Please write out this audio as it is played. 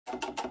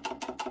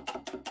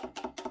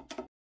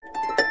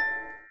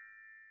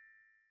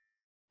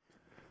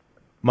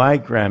My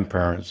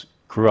grandparents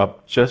grew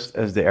up just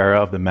as the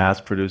era of the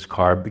mass-produced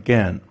car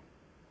began.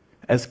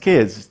 As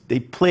kids, they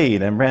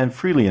played and ran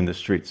freely in the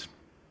streets.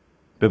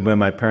 But when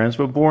my parents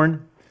were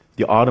born,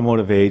 the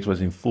automotive age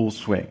was in full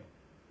swing.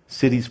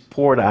 Cities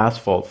poured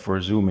asphalt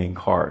for zooming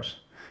cars.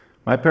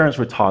 My parents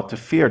were taught to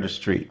fear the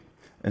street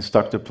and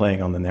stuck to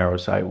playing on the narrow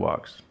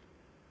sidewalks.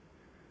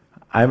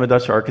 I'm a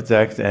Dutch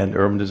architect and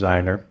urban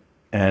designer,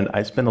 and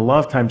I spend a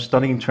lot of time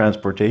studying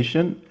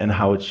transportation and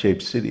how it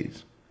shapes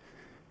cities.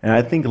 And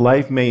I think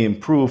life may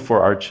improve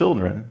for our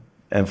children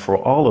and for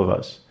all of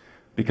us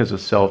because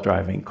of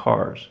self-driving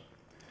cars.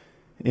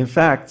 In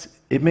fact,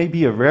 it may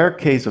be a rare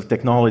case of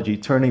technology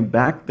turning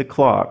back the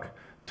clock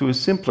to a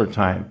simpler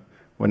time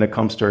when it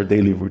comes to our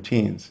daily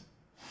routines.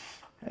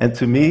 And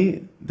to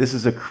me, this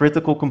is a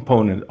critical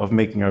component of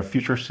making our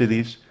future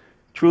cities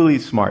truly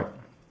smart.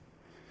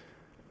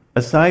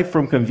 Aside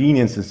from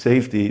convenience and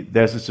safety,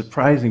 there's a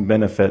surprising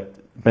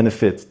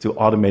benefit to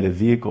automated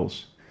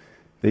vehicles.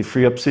 They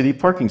free up city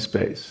parking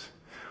space.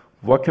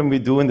 What can we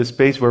do in the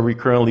space where we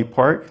currently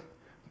park?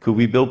 Could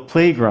we build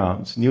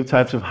playgrounds, new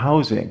types of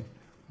housing?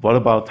 What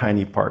about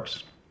tiny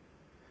parks?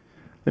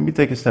 Let me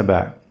take a step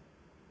back.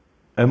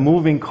 A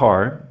moving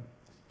car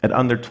at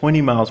under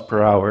 20 miles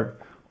per hour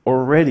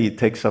already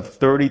takes up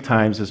 30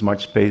 times as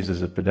much space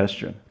as a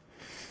pedestrian.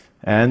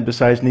 And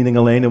besides needing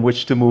a lane in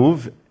which to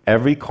move,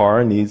 every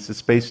car needs a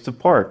space to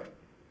park.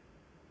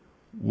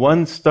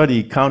 One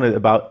study counted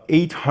about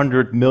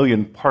 800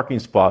 million parking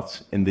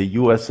spots in the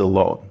US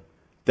alone.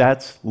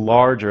 That's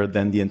larger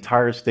than the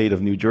entire state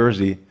of New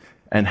Jersey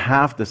and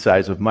half the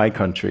size of my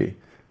country,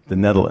 the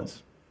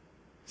Netherlands.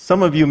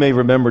 Some of you may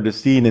remember the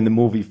scene in the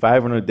movie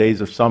 500 Days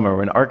of Summer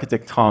when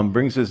architect Tom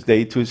brings his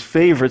date to his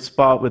favorite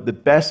spot with the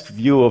best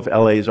view of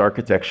LA's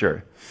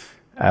architecture,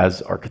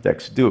 as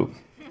architects do.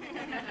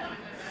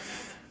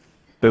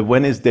 But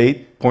when his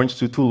date points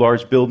to two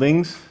large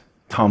buildings,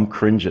 Tom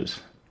cringes.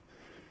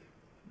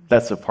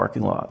 That's a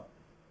parking lot.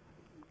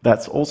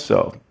 That's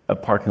also a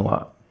parking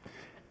lot.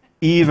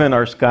 Even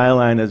our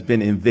skyline has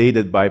been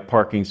invaded by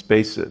parking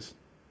spaces.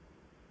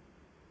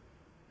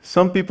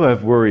 Some people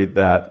have worried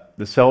that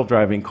the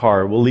self-driving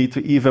car will lead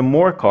to even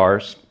more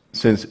cars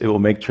since it will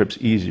make trips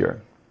easier.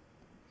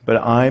 But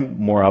I'm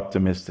more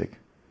optimistic.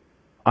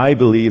 I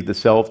believe the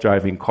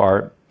self-driving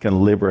car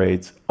can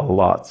liberate a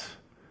lot,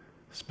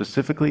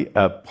 specifically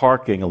a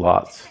parking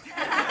lot.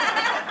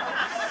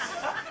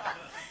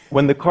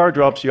 When the car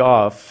drops you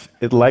off,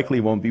 it likely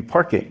won't be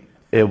parking.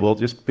 It will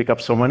just pick up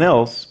someone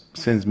else,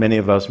 since many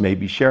of us may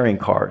be sharing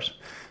cars.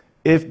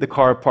 If the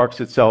car parks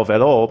itself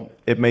at all,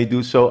 it may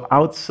do so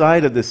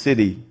outside of the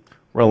city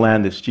where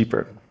land is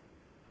cheaper.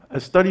 A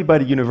study by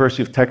the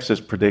University of Texas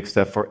predicts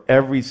that for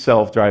every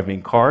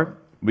self-driving car,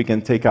 we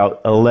can take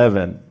out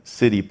 11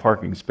 city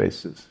parking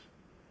spaces.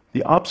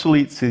 The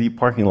obsolete city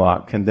parking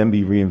lot can then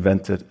be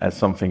reinvented as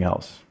something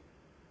else.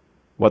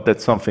 What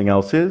that something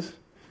else is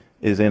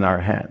in our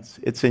hands.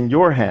 It's in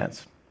your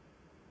hands.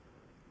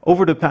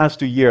 Over the past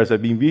 2 years,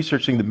 I've been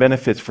researching the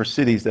benefits for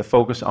cities that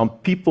focus on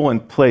people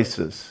and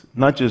places,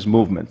 not just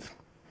movement.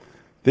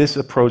 This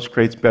approach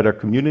creates better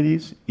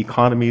communities,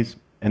 economies,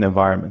 and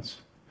environments.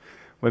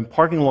 When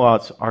parking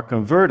lots are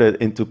converted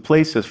into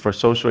places for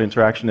social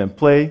interaction and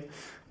play,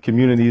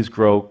 communities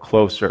grow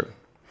closer.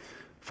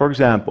 For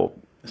example,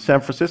 San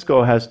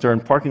Francisco has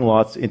turned parking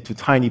lots into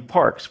tiny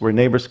parks where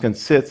neighbors can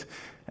sit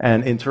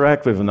and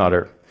interact with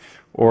another,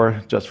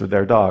 or just with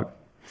their dog.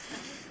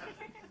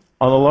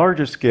 On a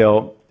larger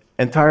scale,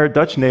 entire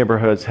Dutch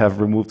neighborhoods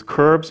have removed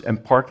curbs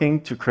and parking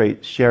to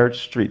create shared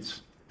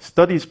streets.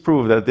 Studies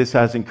prove that this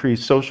has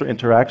increased social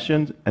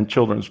interaction and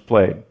children's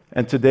play.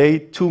 And today,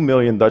 2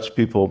 million Dutch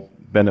people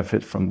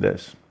benefit from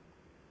this.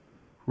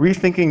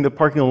 Rethinking the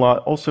parking lot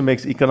also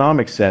makes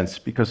economic sense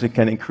because it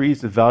can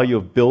increase the value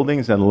of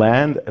buildings and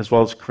land as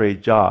well as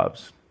create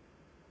jobs.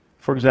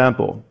 For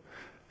example,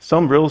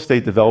 some real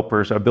estate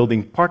developers are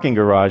building parking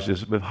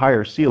garages with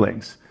higher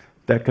ceilings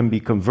that can be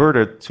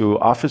converted to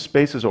office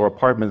spaces or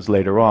apartments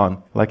later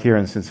on, like here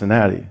in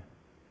Cincinnati.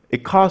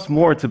 It costs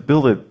more to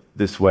build it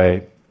this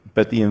way,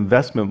 but the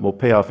investment will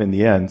pay off in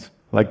the end,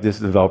 like this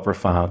developer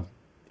found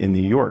in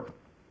New York.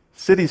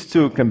 Cities,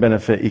 too, can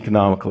benefit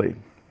economically.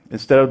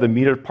 Instead of the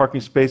metered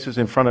parking spaces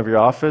in front of your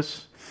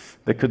office,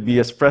 there could be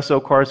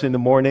espresso cars in the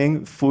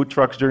morning, food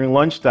trucks during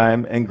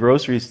lunchtime, and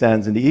grocery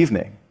stands in the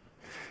evening.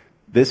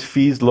 This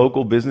feeds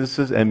local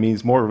businesses and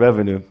means more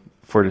revenue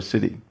for the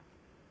city.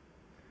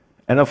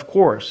 And of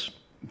course,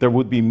 there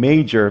would be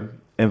major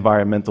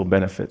environmental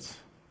benefits.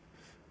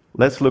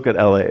 Let's look at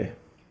LA.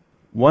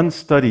 One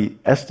study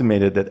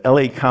estimated that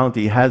LA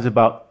County has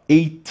about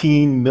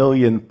 18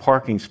 million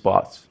parking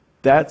spots.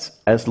 That's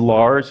as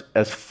large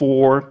as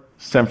 4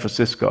 San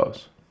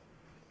Franciscos.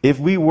 If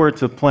we were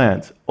to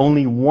plant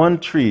only 1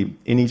 tree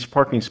in each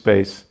parking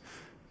space,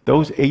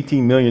 those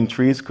 18 million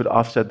trees could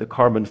offset the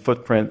carbon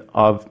footprint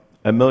of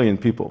 1 million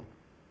people.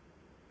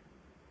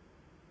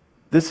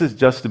 This is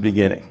just the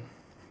beginning.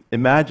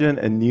 Imagine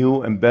a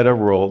new and better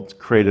world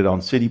created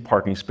on city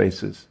parking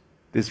spaces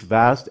this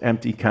vast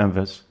empty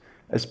canvas,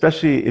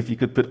 especially if you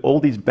could put all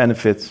these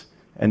benefits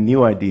and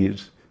new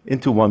ideas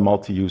into one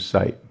multi-use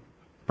site.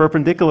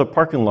 Perpendicular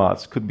parking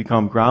lots could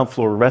become ground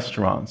floor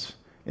restaurants.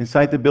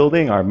 Inside the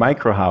building are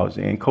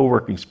micro-housing and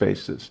co-working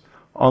spaces.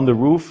 On the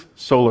roof,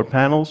 solar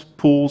panels,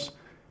 pools,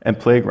 and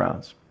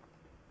playgrounds.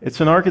 It's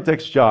an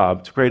architect's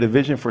job to create a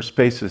vision for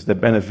spaces that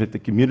benefit the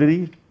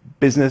community,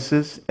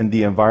 businesses, and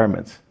the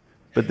environment.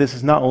 But this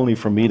is not only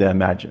for me to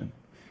imagine.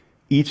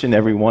 Each and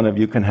every one of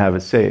you can have a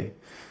say.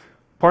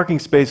 Parking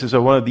spaces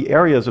are one of the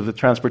areas of the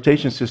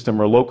transportation system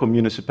where local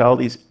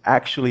municipalities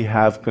actually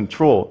have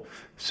control.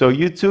 So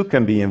you too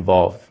can be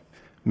involved.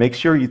 Make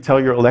sure you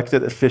tell your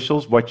elected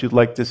officials what you'd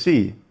like to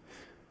see.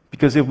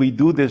 Because if we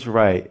do this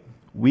right,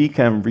 we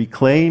can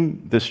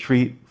reclaim the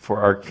street for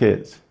our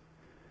kids.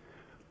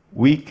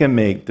 We can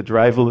make the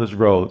driverless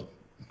road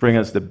bring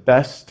us the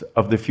best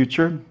of the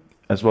future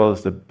as well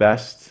as the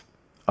best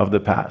of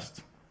the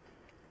past.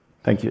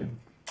 Thank you.